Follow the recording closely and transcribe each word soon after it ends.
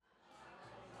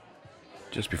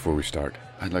Just before we start,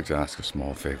 I'd like to ask a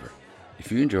small favour.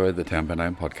 If you enjoy the 10 by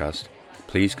 9 podcast,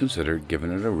 please consider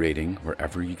giving it a rating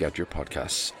wherever you get your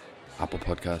podcasts. Apple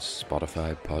Podcasts,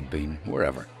 Spotify, Podbean,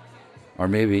 wherever. Or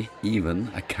maybe even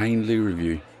a kindly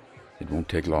review. It won't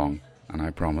take long, and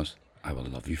I promise I will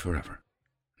love you forever.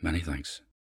 Many thanks.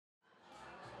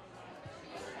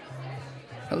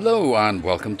 Hello and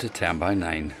welcome to 10 by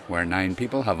 9, where 9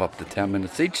 people have up to 10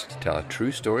 minutes each to tell a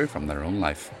true story from their own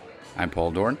life. I'm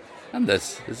Paul Doran, and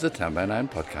this is the 10 by 9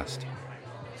 podcast.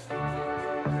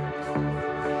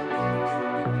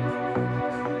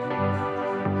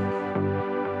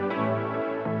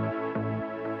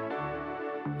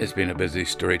 It's been a busy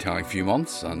storytelling few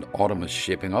months, and autumn is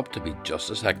shaping up to be just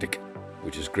as hectic,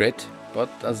 which is great, but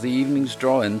as the evenings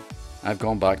draw in, I've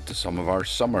gone back to some of our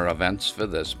summer events for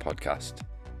this podcast.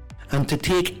 And to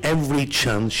take every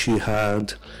chance you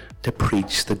had to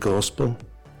preach the gospel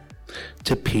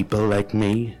to people like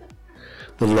me,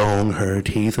 the long-haired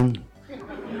heathen.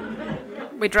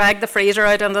 We dragged the freezer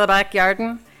out into the back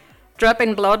garden,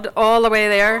 dripping blood all the way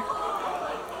there,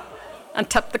 and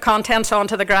tipped the contents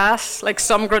onto the grass like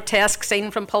some grotesque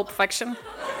scene from Pulp Fiction.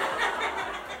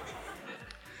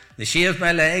 They shaved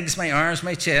my legs, my arms,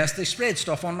 my chest. They sprayed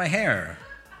stuff on my hair.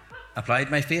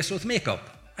 Applied my face with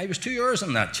makeup. I was 2 years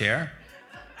in that chair.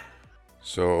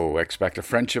 So expect a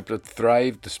friendship that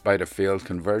thrived despite a failed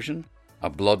conversion,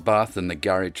 a bloodbath in the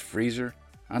garage freezer,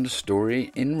 and a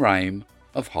story in rhyme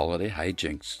of holiday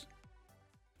hijinks.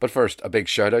 But first, a big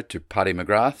shout out to Paddy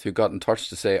McGrath, who got in touch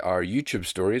to say our YouTube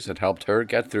stories had helped her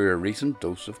get through a recent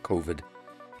dose of COVID.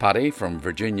 Paddy, from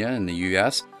Virginia in the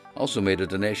US, also made a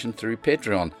donation through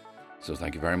Patreon, so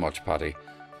thank you very much, Paddy.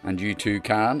 And you too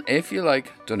can, if you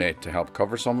like, donate to help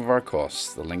cover some of our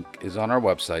costs. The link is on our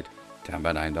website,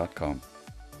 10by9.com.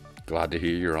 Glad to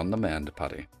hear you're on the mend,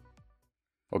 Paddy.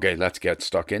 Okay, let's get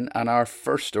stuck in, and our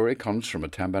first story comes from a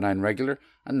 10 by 9 regular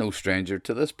and no stranger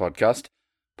to this podcast,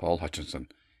 Paul Hutchinson.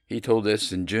 He told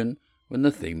this in June when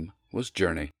the theme was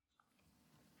Journey.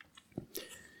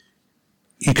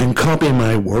 You can copy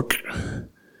my work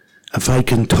if I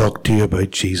can talk to you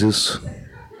about Jesus.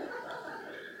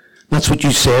 That's what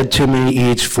you said to me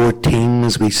age 14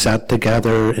 as we sat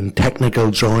together in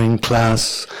technical drawing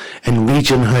class in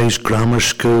Regent House Grammar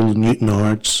School, Newton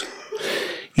Arts.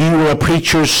 You were a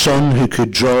preacher's son who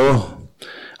could draw.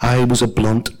 I was a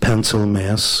blunt pencil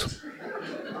mess.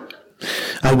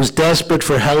 I was desperate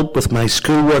for help with my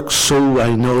schoolwork, so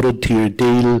I nodded to your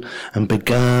deal and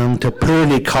began to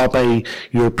poorly copy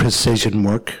your precision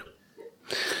work.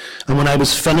 And when I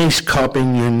was finished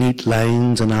copying your neat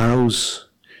lines and arrows,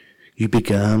 you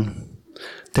began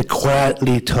to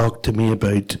quietly talk to me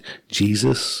about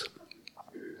Jesus.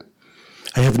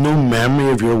 I have no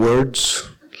memory of your words,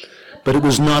 but it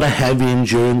was not a heavy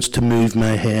endurance to move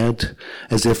my head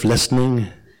as if listening,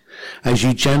 as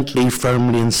you gently,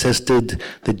 firmly insisted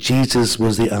that Jesus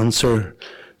was the answer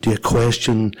to a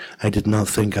question I did not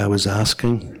think I was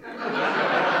asking.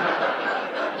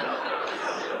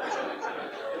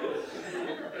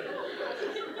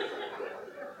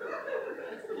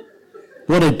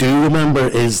 What I do remember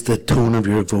is the tone of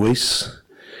your voice.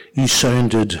 You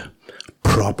sounded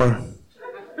proper.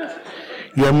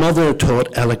 Your mother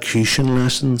taught elocution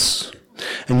lessons,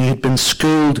 and you had been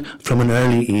schooled from an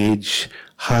early age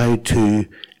how to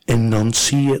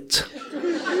enunciate.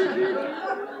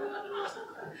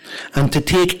 And to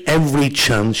take every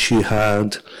chance you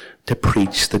had to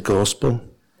preach the gospel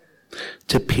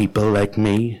to people like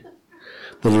me,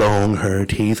 the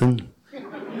long-haired heathen.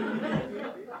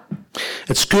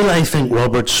 At school, I think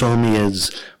Robert saw me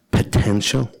as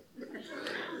potential,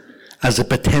 as a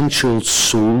potential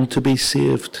soul to be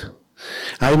saved.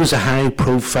 I was a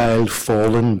high-profile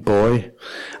fallen boy,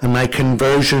 and my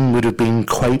conversion would have been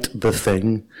quite the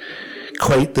thing,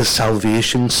 quite the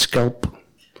salvation scalp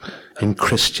in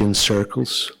Christian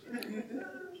circles.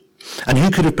 And who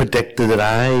could have predicted that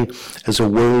I, as a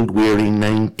world-weary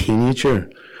 9 teenager,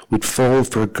 would fall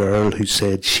for a girl who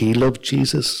said she loved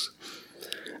Jesus?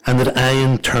 And that I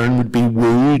in turn would be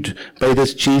wooed by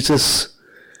this Jesus,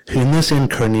 who in this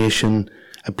incarnation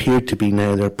appeared to be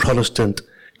neither Protestant,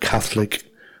 Catholic,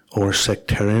 or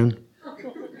sectarian.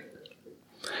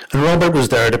 And Robert was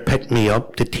there to pick me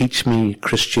up, to teach me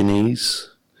Christianese.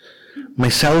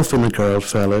 Myself and the girl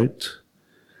fell out,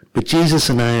 but Jesus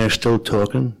and I are still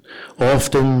talking,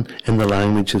 often in the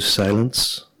language of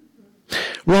silence.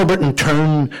 Robert in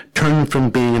turn turned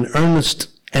from being an earnest,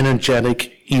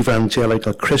 energetic,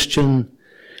 evangelical Christian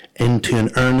into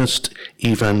an earnest,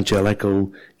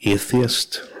 evangelical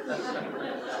atheist.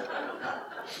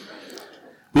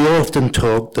 We often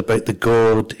talked about the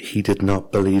God he did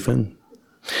not believe in.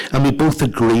 And we both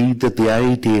agreed that the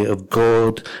idea of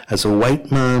God as a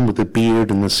white man with a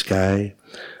beard in the sky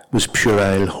was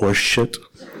puerile horseshit.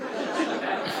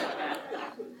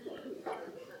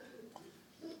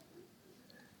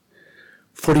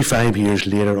 "45 years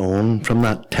later on, from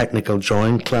that technical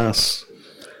drawing class,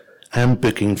 I am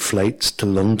booking flights to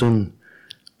London,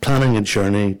 planning a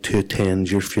journey to attend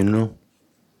your funeral.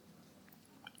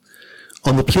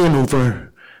 On the plane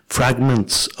over,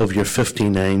 fragments of your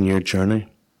 59-year journey.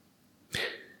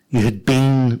 You had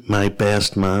been my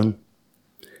best man,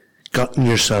 gotten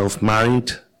yourself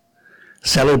married,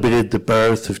 celebrated the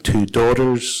birth of 2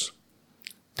 daughters,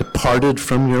 departed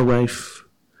from your wife,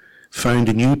 found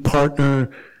a new partner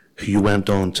who you went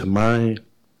on to marry,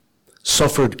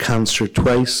 suffered cancer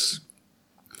twice,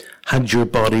 had your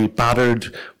body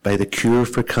battered by the cure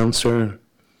for cancer,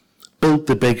 built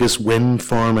the biggest wind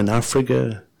farm in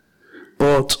Africa,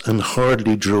 bought and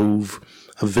hardly drove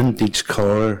a vintage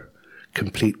car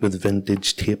complete with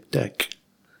vintage tape deck,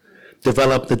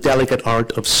 developed the delicate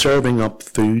art of serving up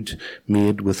food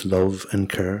made with love and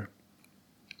care.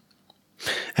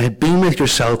 I had been with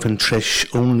yourself and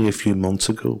Trish only a few months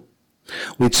ago.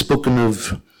 We'd spoken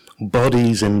of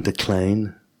bodies in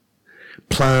decline,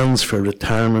 plans for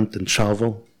retirement and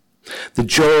travel, the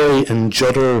joy and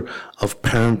judder of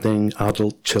parenting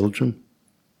adult children,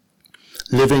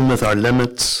 living with our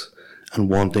limits and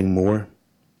wanting more.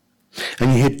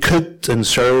 And you had cooked and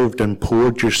served and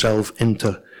poured yourself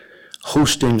into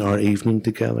hosting our evening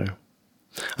together.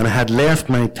 And I had left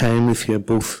my time with you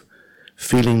both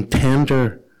feeling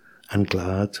tender and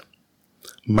glad,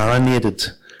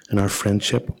 marinated in our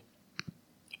friendship.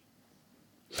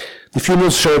 The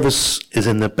funeral service is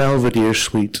in the Belvedere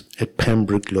Suite at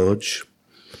Pembroke Lodge,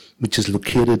 which is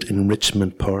located in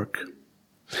Richmond Park.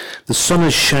 The sun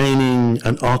is shining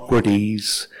an awkward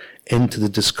ease into the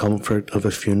discomfort of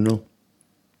a funeral.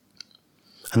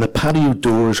 And the patio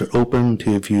doors are open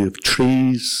to a view of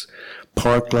trees,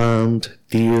 parkland,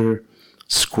 deer,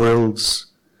 squirrels,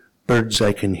 birds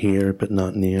I can hear but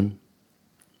not name.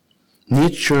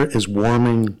 Nature is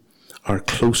warming our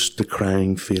close to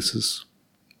crying faces.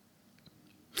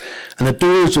 And the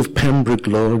doors of Pembroke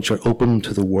Lodge are open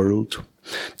to the world,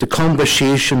 to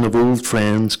conversation of old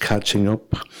friends catching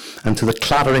up, and to the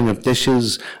clattering of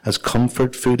dishes as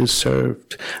comfort food is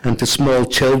served, and to small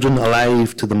children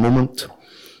alive to the moment,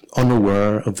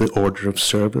 unaware of the order of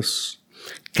service,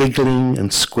 giggling and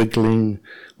squiggling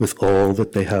with all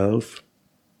that they have.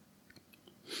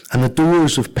 And the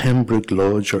doors of Pembroke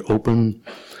Lodge are open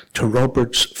to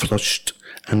Robert's flushed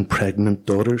and pregnant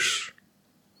daughters.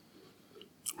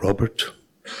 Robert,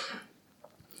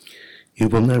 you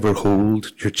will never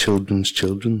hold your children's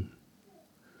children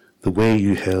the way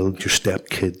you held your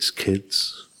stepkids'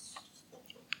 kids.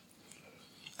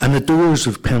 And the doors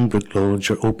of Pembroke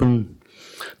Lodge are open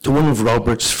to one of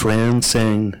Robert's friends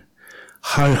saying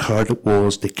how hard it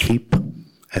was to keep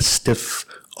a stiff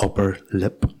upper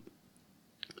lip.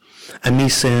 And me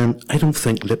saying, I don't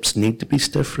think lips need to be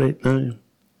stiff right now.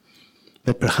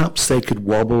 That perhaps they could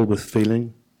wobble with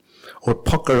feeling, or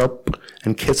pucker up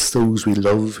and kiss those we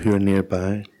love who are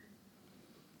nearby.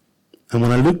 And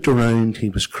when I looked around, he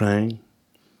was crying,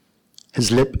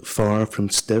 his lip far from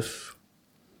stiff.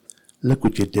 Look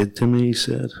what you did to me, he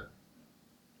said.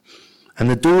 And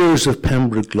the doors of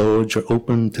Pembroke Lodge are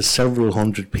open to several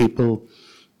hundred people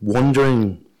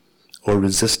wondering or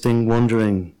resisting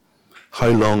wondering how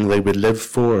long they would live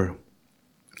for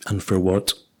and for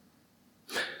what.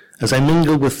 As I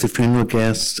mingle with the funeral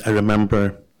guests, I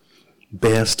remember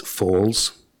Best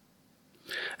Falls,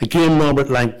 a game Robert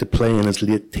liked to play in his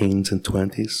late teens and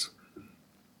 20s.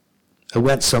 It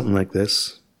went something like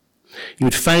this. You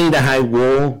would find a high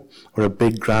wall or a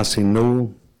big grassy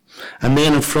knoll, and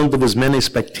then in front of as many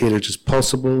spectators as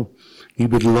possible, you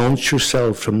would launch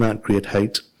yourself from that great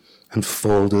height and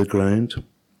fall to the ground.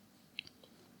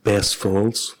 Best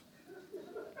falls.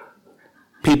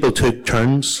 People took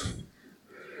turns,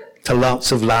 to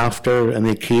lots of laughter and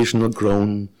the occasional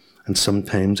groan and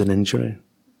sometimes an injury.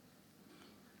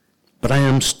 But I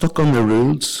am stuck on the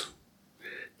rules.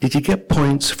 Did you get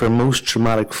points for most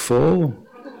dramatic fall?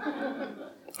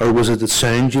 Or was it the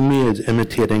sound you made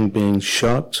imitating being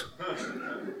shot?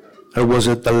 Or was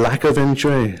it the lack of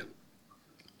injury?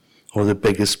 Or the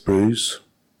biggest bruise?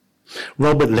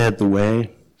 Robert led the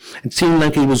way. It seemed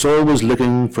like he was always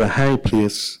looking for a high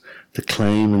place to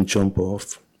climb and jump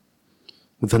off,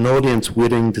 with an audience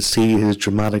waiting to see his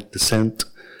dramatic descent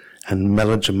and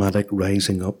melodramatic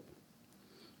rising up,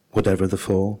 whatever the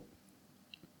fall.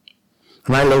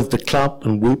 And I loved to clap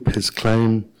and whoop his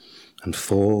climb and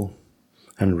fall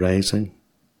and rising.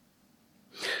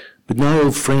 But now,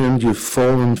 old friend, you've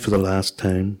fallen for the last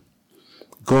time,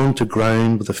 gone to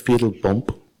ground with a fatal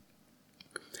bump.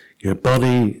 Your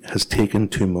body has taken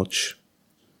too much.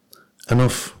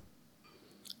 Enough.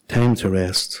 Time to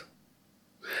rest.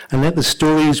 And let the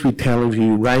stories we tell of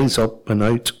you rise up and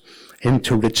out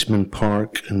into Richmond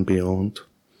Park and beyond,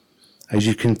 as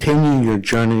you continue your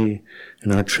journey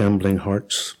in our trembling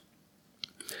hearts,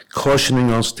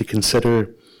 cautioning us to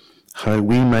consider how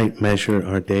we might measure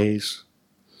our days,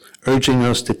 urging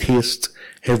us to taste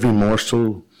every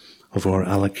morsel of our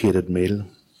allocated meal.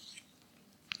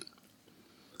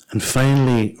 And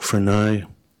finally, for now,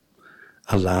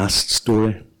 a last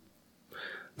story.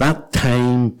 That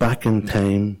time, back in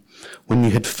time, when you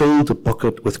had filled a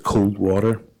bucket with cold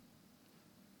water,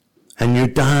 and your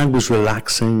dad was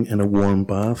relaxing in a warm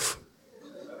bath,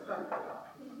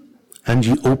 and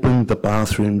you opened the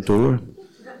bathroom door,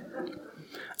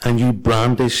 and you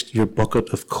brandished your bucket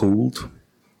of cold,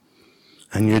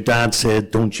 and your dad said,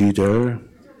 "Don't you dare,"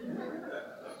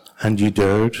 and you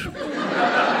dared,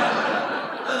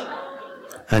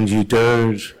 and you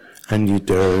dared, and you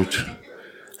dared,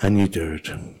 and you dared.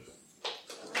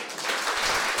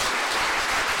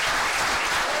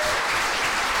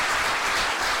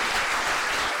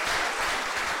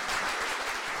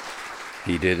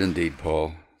 He did indeed,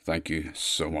 Paul. Thank you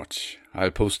so much.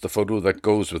 I'll post the photo that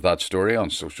goes with that story on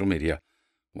social media.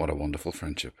 What a wonderful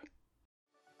friendship.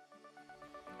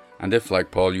 And if, like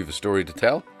Paul, you've a story to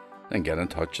tell, then get in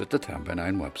touch at the 10 by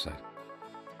 9 website.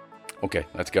 Okay,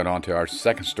 let's get on to our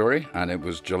second story, and it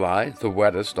was July, the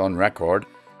wettest on record,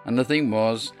 and the theme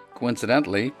was,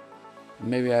 coincidentally,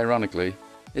 maybe ironically,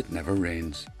 it never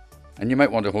rains. And you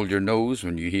might want to hold your nose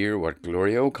when you hear what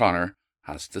Gloria O'Connor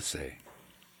has to say.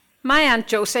 My Aunt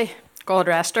Josie, God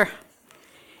rest her,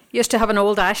 used to have an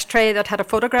old ashtray that had a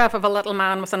photograph of a little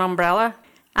man with an umbrella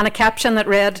and a caption that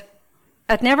read,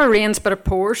 "It never rains but it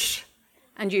pours,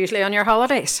 and usually on your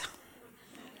holidays."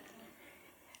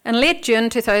 In late June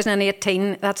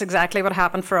 2018, that's exactly what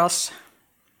happened for us.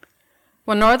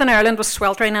 When Northern Ireland was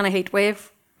sweltering in a heatwave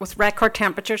with record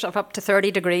temperatures of up to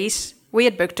 30 degrees, we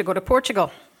had booked to go to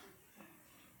Portugal.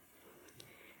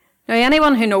 Now,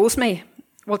 anyone who knows me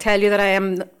will tell you that I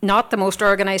am not the most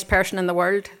organised person in the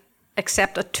world,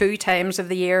 except at 2 times of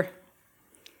the year: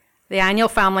 the annual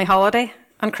family holiday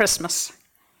and Christmas.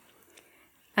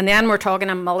 And then we're talking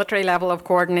a military level of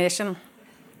coordination.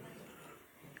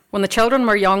 When the children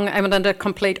were young, I went into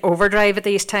complete overdrive at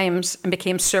these times and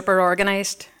became super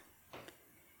organised.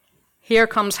 "Here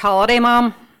comes holiday,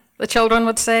 Mom," the children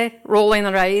would say, rolling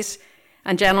their eyes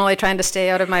and generally trying to stay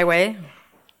out of my way.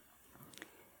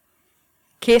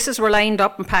 Cases were lined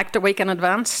up and packed a week in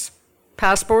advance.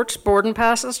 Passports, boarding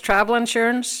passes, travel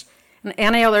insurance, and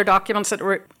any other documents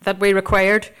that we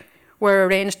required were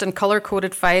arranged in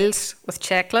colour-coded files with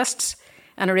checklists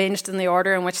and arranged in the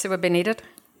order in which they would be needed.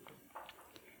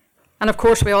 And of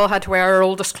course, we all had to wear our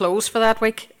oldest clothes for that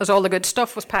week, as all the good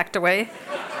stuff was packed away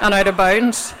and out of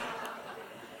bounds.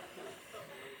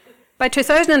 By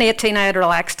 2018, I had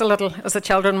relaxed a little, as the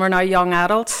children were now young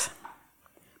adults.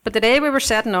 But the day we were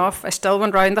setting off, I still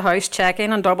went round the house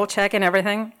checking and double-checking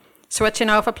everything, switching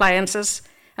off appliances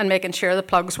and making sure the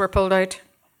plugs were pulled out.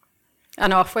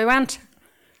 And off we went,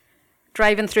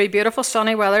 driving through beautiful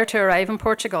sunny weather to arrive in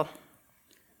Portugal,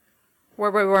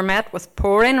 where we were met with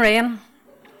pouring rain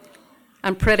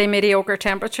and pretty mediocre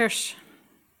temperatures.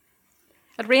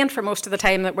 It rained for most of the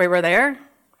time that we were there.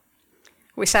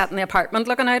 We sat in the apartment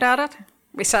looking out at it.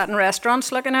 We sat in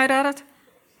restaurants looking out at it.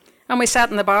 And we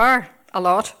sat in the bar a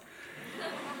lot,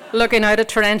 looking out at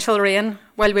torrential rain,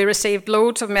 while we received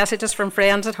loads of messages from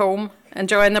friends at home,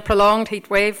 enjoying the prolonged heat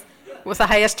wave with the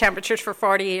highest temperatures for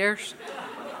 40 years.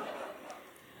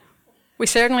 We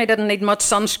certainly didn't need much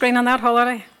sunscreen on that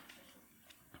holiday.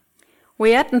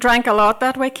 We ate and drank a lot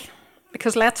that week,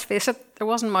 because let's face it, there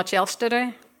wasn't much else to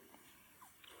do.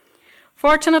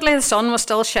 Fortunately, the sun was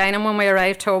still shining when we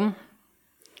arrived home,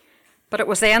 but it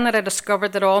was then that I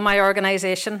discovered that all my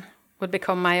organisation would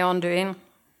become my undoing.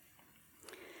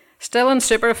 Still in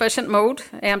super efficient mode,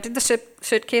 I emptied the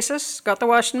suitcases, got the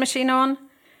washing machine on,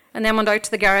 and then went out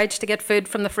to the garage to get food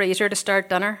from the freezer to start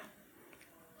dinner,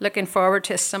 looking forward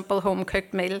to a simple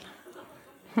home-cooked meal.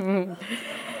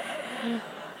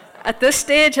 At this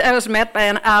stage, I was met by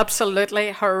an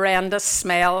absolutely horrendous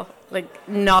smell, like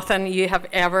nothing you have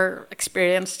ever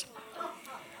experienced.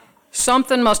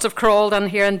 Something must have crawled in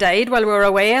here and died while we were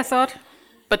away, I thought,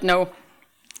 but no.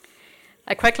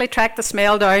 I quickly tracked the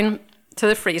smell down to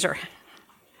the freezer.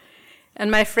 In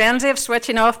my frenzy of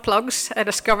switching off plugs, I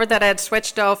discovered that I had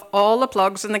switched off all the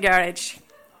plugs in the garage.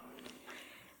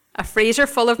 A freezer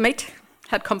full of meat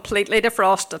had completely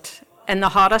defrosted, in the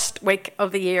hottest week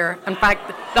of the year. In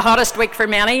fact, the hottest week for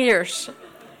many years.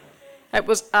 It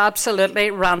was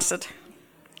absolutely rancid.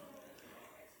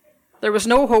 There was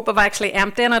no hope of actually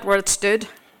emptying it where it stood.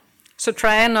 So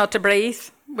trying not to breathe,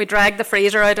 we dragged the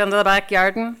freezer out into the back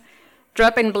garden,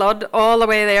 dripping blood all the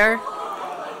way there,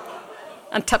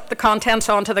 and tipped the contents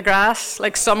onto the grass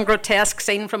like some grotesque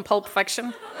scene from Pulp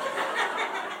Fiction.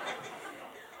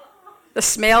 The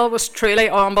smell was truly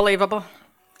unbelievable,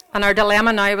 and our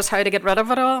dilemma now was how to get rid of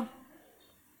it all.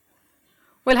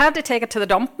 We'll have to take it to the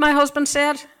dump, my husband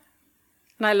said.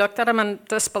 And I looked at him in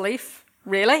disbelief.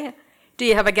 Really? Do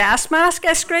you have a gas mask?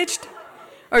 I screeched.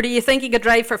 Or do you think you could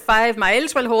drive for 5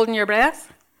 miles while holding your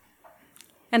breath?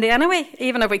 And anyway,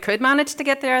 even if we could manage to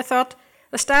get there, I thought,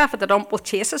 the staff at the dump will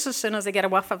chase us as soon as they get a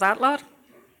whiff of that lot.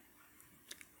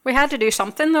 We had to do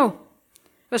something, though.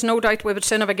 There was no doubt we would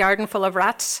soon have a garden full of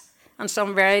rats and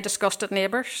some very disgusted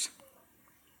neighbours.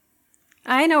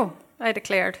 I know, I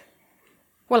declared.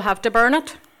 We'll have to burn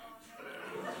it.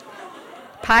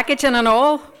 Packaging and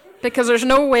all, because there's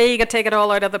no way you could take it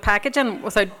all out of the packaging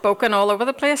without boking all over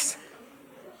the place.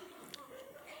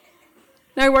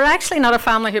 Now, we're actually not a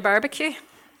family who barbecue.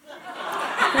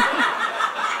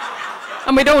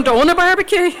 And we don't own a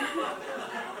barbecue.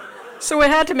 So we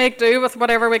had to make do with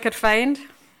whatever we could find.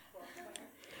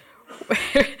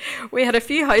 We had a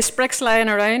few house bricks lying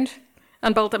around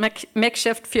and built a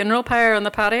makeshift funeral pyre on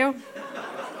the patio.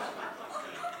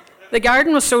 The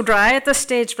garden was so dry at this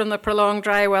stage from the prolonged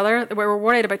dry weather that we were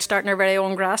worried about starting our very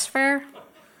own grass fire.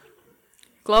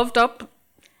 Gloved up,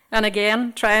 and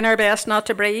again, trying our best not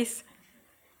to breathe,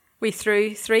 we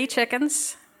threw 3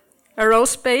 chickens, a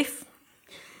roast beef,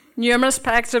 numerous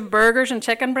packs of burgers and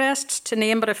chicken breasts, to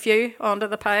name but a few, onto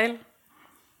the pile.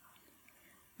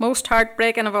 Most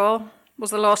heartbreaking of all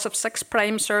was the loss of 6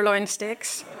 prime sirloin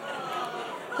steaks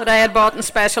that I had bought in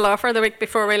special offer the week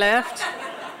before we left.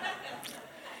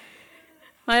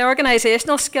 My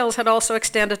organisational skills had also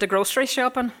extended to grocery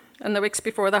shopping in the weeks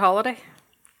before the holiday,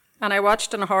 and I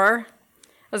watched in horror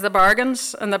as the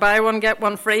bargains and the buy one get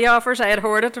one free offers I had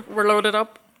hoarded were loaded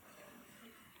up.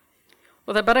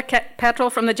 With a bit of petrol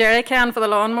from the jerry can for the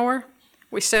lawnmower,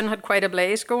 we soon had quite a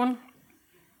blaze going.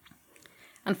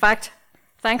 In fact,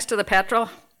 thanks to the petrol,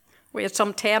 we had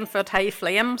some 10-foot high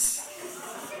flames.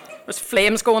 There was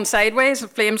flames going sideways,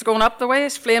 flames going up the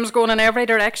ways, flames going in every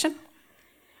direction,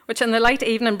 which in the light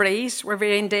evening breeze were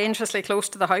veering dangerously close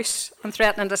to the house and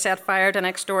threatening to set fire to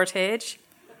next door's hedge.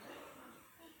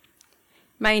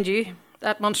 Mind you,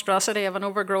 that monstrosity of an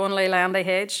overgrown Leylandii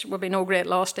hedge would be no great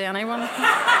loss to anyone.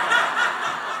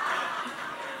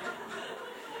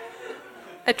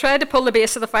 I tried to pull the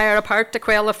base of the fire apart to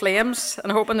quell the flames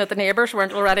and hoping that the neighbours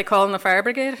weren't already calling the fire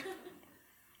brigade.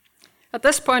 At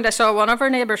this point, I saw one of our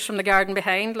neighbours from the garden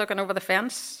behind looking over the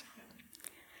fence.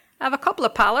 I have a couple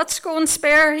of pallets going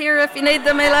spare here if you need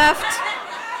them, he laughed.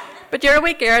 But you're a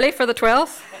week early for the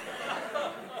 12th.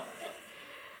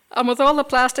 And with all the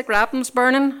plastic wrappings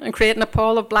burning and creating a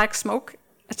pall of black smoke,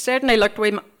 it certainly looked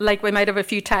like we might have a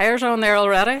few tyres on there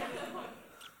already.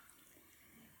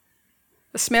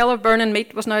 The smell of burning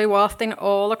meat was now wafting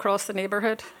all across the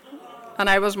neighbourhood, and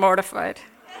I was mortified.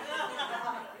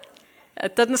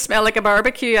 It didn't smell like a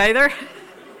barbecue either,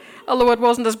 although it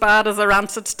wasn't as bad as the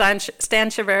rancid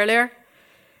stench of earlier,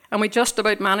 and we just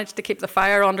about managed to keep the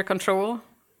fire under control.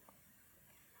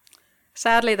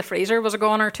 Sadly, the freezer was a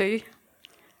goner too,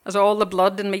 as all the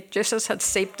blood and meat juices had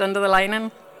seeped into the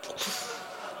lining.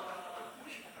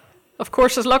 Of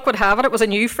course, as luck would have it, it was a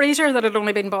new freezer that had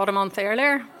only been bought a month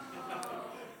earlier.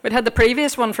 We'd had the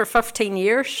previous one for 15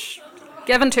 years,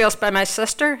 given to us by my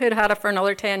sister, who'd had it for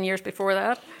another 10 years before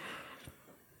that.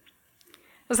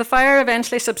 As the fire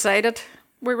eventually subsided,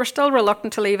 we were still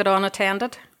reluctant to leave it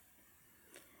unattended.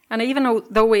 And even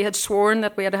though we had sworn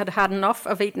that we had had enough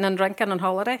of eating and drinking on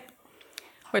holiday,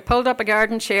 we pulled up a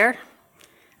garden chair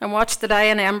and watched the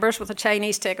dying embers with a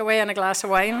Chinese takeaway and a glass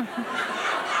of wine.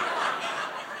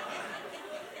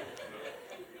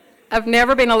 I've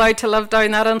never been allowed to live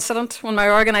down that incident when my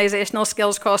organisational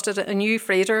skills costed a new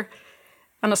freezer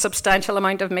and a substantial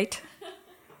amount of meat.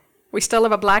 We still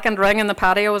have a blackened ring in the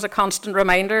patio as a constant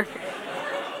reminder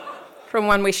from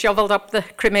when we shovelled up the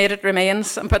cremated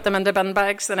remains and put them into bin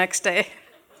bags the next day.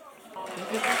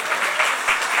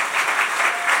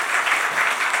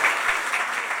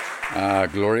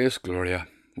 Glorious Gloria.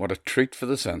 What a treat for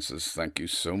the senses. Thank you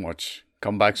so much.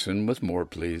 Come back soon with more,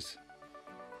 please.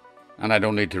 And I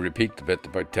don't need to repeat the bit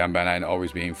about 10x9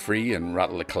 always being free and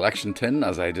rattle the collection tin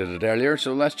as I did it earlier,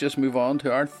 so let's just move on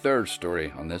to our third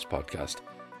story on this podcast.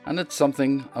 And it's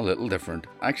something a little different.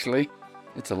 Actually,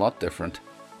 it's a lot different.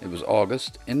 It was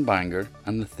August in Bangor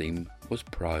and the theme was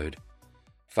proud.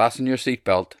 Fasten your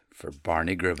seatbelt for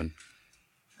Barney Gribbin.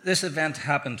 This event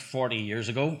happened 40 years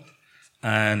ago,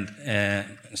 and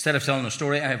instead of telling a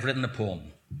story, I have written a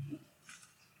poem.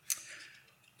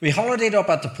 We holidayed up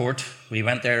at the port. We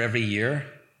went there every year,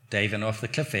 diving off the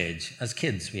cliff edge. As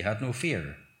kids, we had no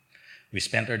fear. We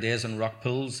spent our days in rock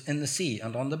pools, in the sea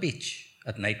and on the beach.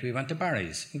 At night we went to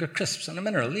Barry's and got crisps and a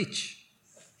mineral each.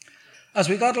 As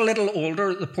we got a little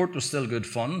older, the port was still good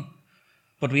fun,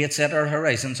 but we had set our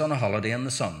horizons on a holiday in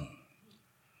the sun.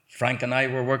 Frank and I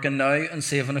were working now and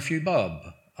saving a few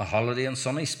bob. A holiday in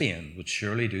sunny Spain would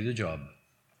surely do the job.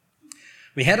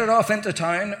 We headed off into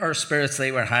town, our spirits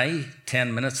they were high.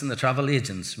 10 minutes in the travel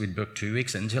agents, we'd booked 2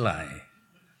 weeks in July.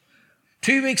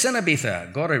 2 weeks in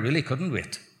Ibiza, God, I really couldn't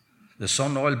wait. The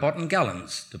sun oil bought in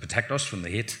gallons to protect us from the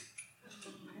heat.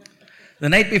 The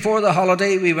night before the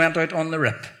holiday, we went out on the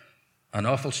rip. An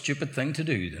awful stupid thing to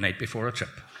do the night before a trip.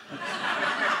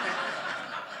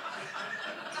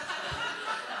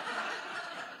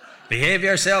 Behave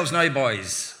yourselves now,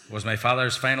 boys, was my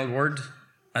father's final word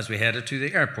as we headed to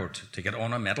the airport to get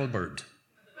on a metal bird.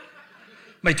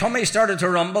 My tummy started to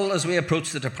rumble as we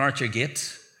approached the departure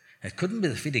gate. It couldn't be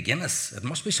the feet of Guinness. It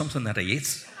must be something that I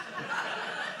ate.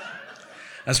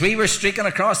 As we were streaking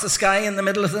across the sky in the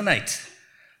middle of the night,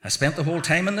 I spent the whole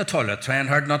time in the toilet trying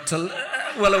hard not to...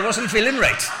 Well, I wasn't feeling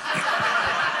right.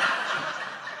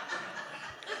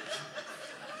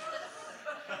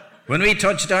 When we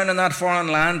touched down in that foreign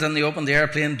land and they opened the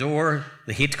airplane door,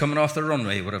 the heat coming off the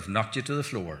runway would have knocked you to the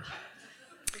floor.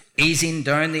 Easing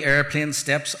down the airplane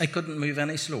steps, I couldn't move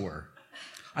any slower.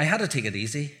 I had to take it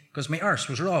easy because my arse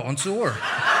was raw and sore.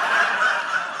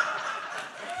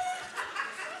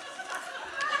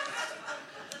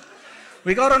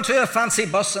 We got onto a fancy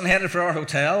bus and headed for our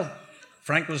hotel.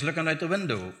 Frank was looking out the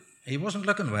window. He wasn't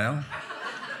looking well.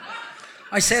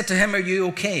 I said to him, "Are you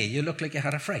okay? You look like you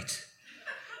had a fright."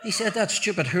 He said, "That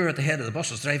stupid whore at the head of the bus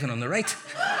was driving on the right."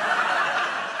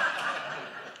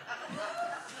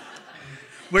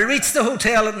 We reached the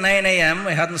hotel at 9 a.m.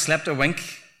 We hadn't slept a wink.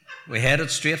 We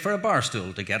headed straight for a bar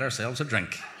stool to get ourselves a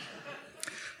drink.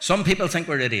 Some people think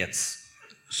we're idiots.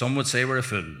 Some would say we're a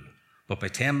fool. But by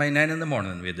 10 by 9 in the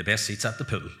morning, we had the best seats at the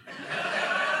pool.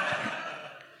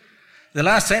 The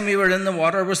last time we were in the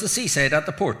water was the seaside at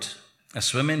the port. A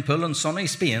swimming pool in sunny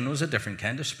Spain was a different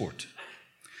kind of sport.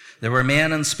 There were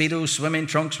men in Speedo swimming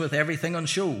trunks with everything on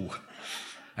show.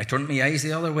 I turned my eyes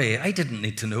the other way. I didn't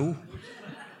need to know.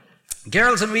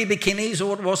 Girls in wee bikinis,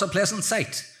 oh, it was a pleasant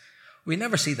sight. We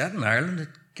never see that in Ireland.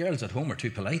 Girls at home are too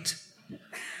polite.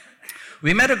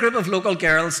 We met a group of local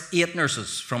girls, 8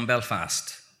 nurses from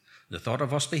Belfast. The thought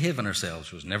of us behaving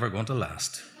ourselves was never going to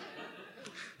last.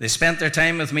 They spent their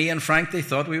time with me and Frank. They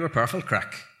thought we were perfect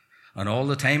crack. And all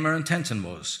the time our intention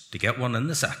was to get one in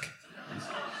the sack.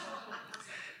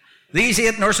 These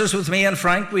 8 nurses with me and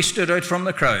Frank, we stood out from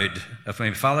the crowd. If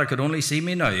my father could only see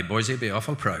me now, boys, he'd be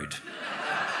awful proud.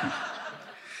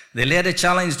 They laid a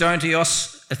challenge down to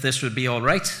us. If this would be all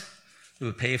right, they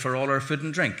would pay for all our food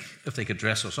and drink if they could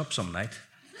dress us up some night.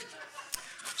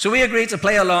 So we agreed to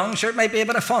play along. Sure, it might be a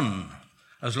bit of fun,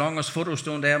 as long as photos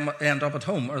don't end up at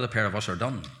home or the pair of us are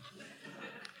done.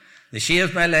 They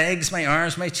shaved my legs, my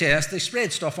arms, my chest. They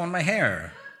sprayed stuff on my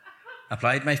hair.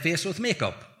 Applied my face with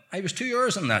makeup. I was 2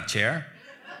 years in that chair.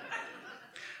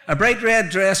 A bright red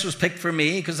dress was picked for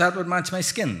me because that would match my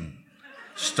skin.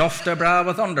 Stuffed a bra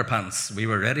with underpants. We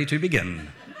were ready to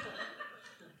begin.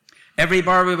 Every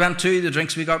bar we went to, the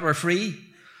drinks we got were free.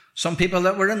 Some people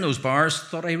that were in those bars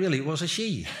thought I really was a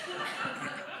she.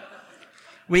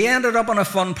 We ended up on a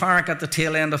fun park at the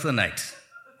tail end of the night.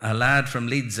 A lad from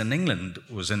Leeds in England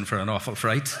was in for an awful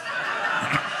fright.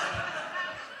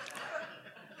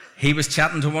 He was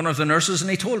chatting to one of the nurses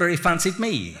and he told her he fancied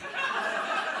me.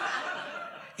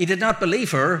 He did not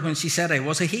believe her when she said I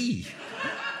was a he.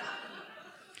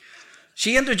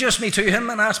 She introduced me to him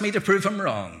and asked me to prove him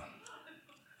wrong.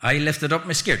 I lifted up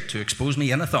my skirt to expose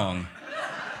me in a thong.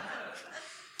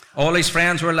 All his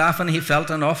friends were laughing. He felt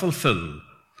an awful fool.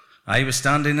 I was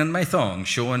standing in my thong,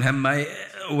 showing him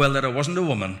that I wasn't a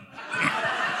woman.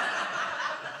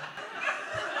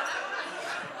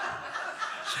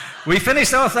 We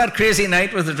finished off that crazy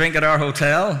night with a drink at our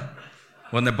hotel.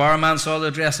 When the barman saw the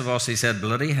dress of us, he said,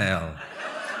 "Bloody hell.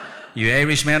 You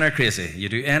Irishmen are crazy. You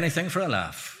do anything for a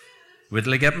laugh. Wait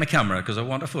till I get my camera, because I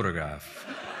want a photograph."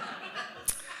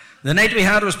 The night we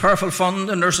had was perfect fun.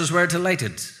 The nurses were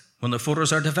delighted. When the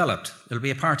photos are developed, there'll be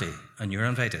a party, and you're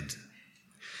invited.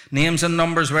 Names and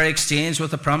numbers were exchanged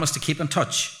with a promise to keep in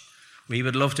touch. We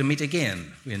would love to meet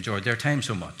again. We enjoyed their time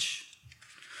so much.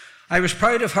 I was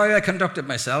proud of how I conducted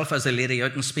myself as a lady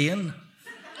out in Spain.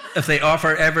 If the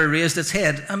offer ever raised its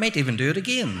head, I might even do it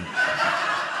again.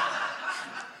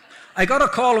 I got a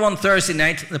call one Thursday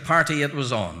night, the party it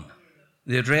was on.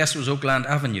 The address was Oakland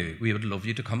Avenue. We would love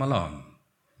you to come along.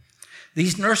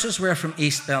 These nurses were from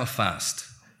East Belfast.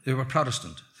 They were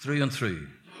Protestant, through and through.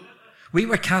 We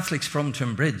were Catholics from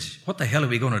Tunbridge. What the hell are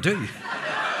we going to do?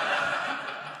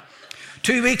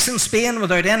 2 weeks in Spain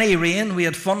without any rain. We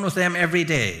had fun with them every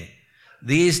day.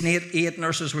 These 8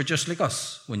 nurses were just like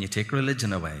us when you take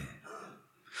religion away.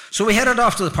 So we headed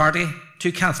off to the party,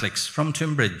 2 Catholics from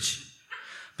Tunbridge.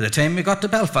 By the time we got to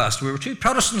Belfast, we were 2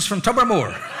 Protestants from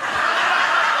Tobermoor.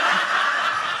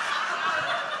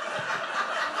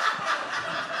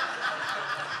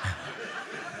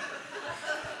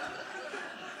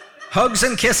 Hugs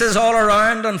and kisses all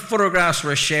around, and photographs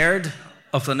were shared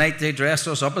of the night they dressed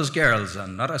us up as girls,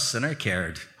 and not a sinner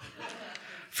cared.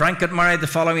 Frank got married the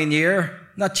following year.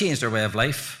 That changed our way of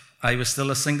life. I was still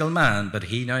a single man, but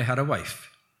he now had a wife.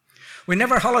 We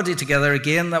never holidayed together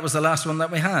again. That was the last one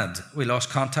that we had. We lost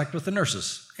contact with the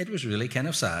nurses. It was really kind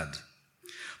of sad.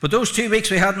 But those 2 weeks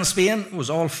we had in Spain was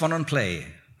all fun and play,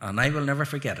 and I will never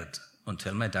forget it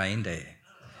until my dying day.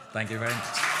 Thank you very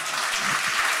much.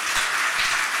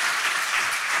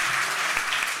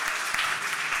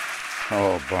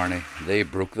 Oh, Barney, they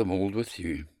broke the mould with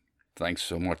you. Thanks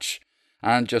so much.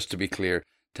 And just to be clear,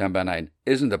 10 by 9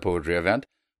 isn't a poetry event,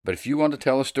 but if you want to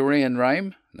tell a story in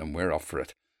rhyme, then we're up for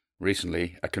it.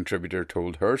 Recently, a contributor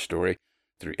told her story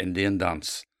through Indian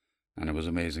dance, and it was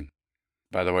amazing.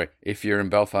 By the way, if you're in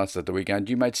Belfast at the weekend,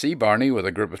 you might see Barney with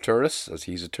a group of tourists as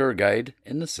he's a tour guide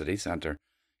in the city centre.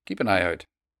 Keep an eye out.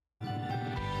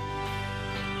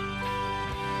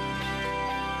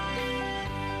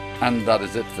 And that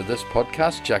is it for this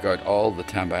podcast. Check out all the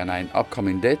 10 by 9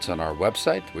 upcoming dates on our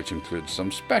website, which includes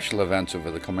some special events over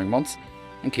the coming months,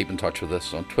 and keep in touch with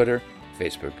us on Twitter,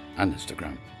 Facebook and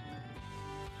Instagram.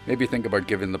 Maybe think about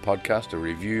giving the podcast a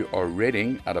review or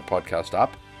rating at a podcast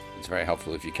app. It's very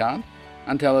helpful if you can.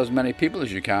 And tell as many people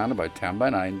as you can about 10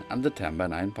 by 9 and the 10 by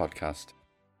 9 podcast.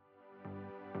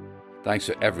 Thanks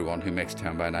to everyone who makes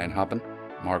 10 by 9 happen.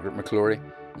 Margaret McClory,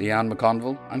 Leanne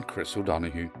McConville and Chris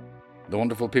O'Donoghue. The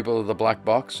wonderful people of the Black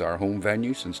Box, our home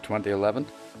venue since 2011,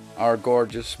 our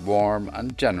gorgeous, warm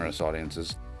and generous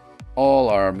audiences, all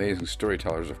our amazing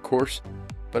storytellers of course,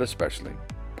 but especially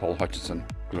Paul Hutchinson,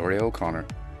 Gloria O'Connor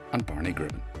and Barney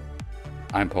Gribbin.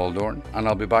 I'm Paul Doran and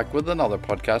I'll be back with another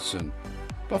podcast soon.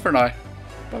 But for now,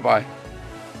 bye bye.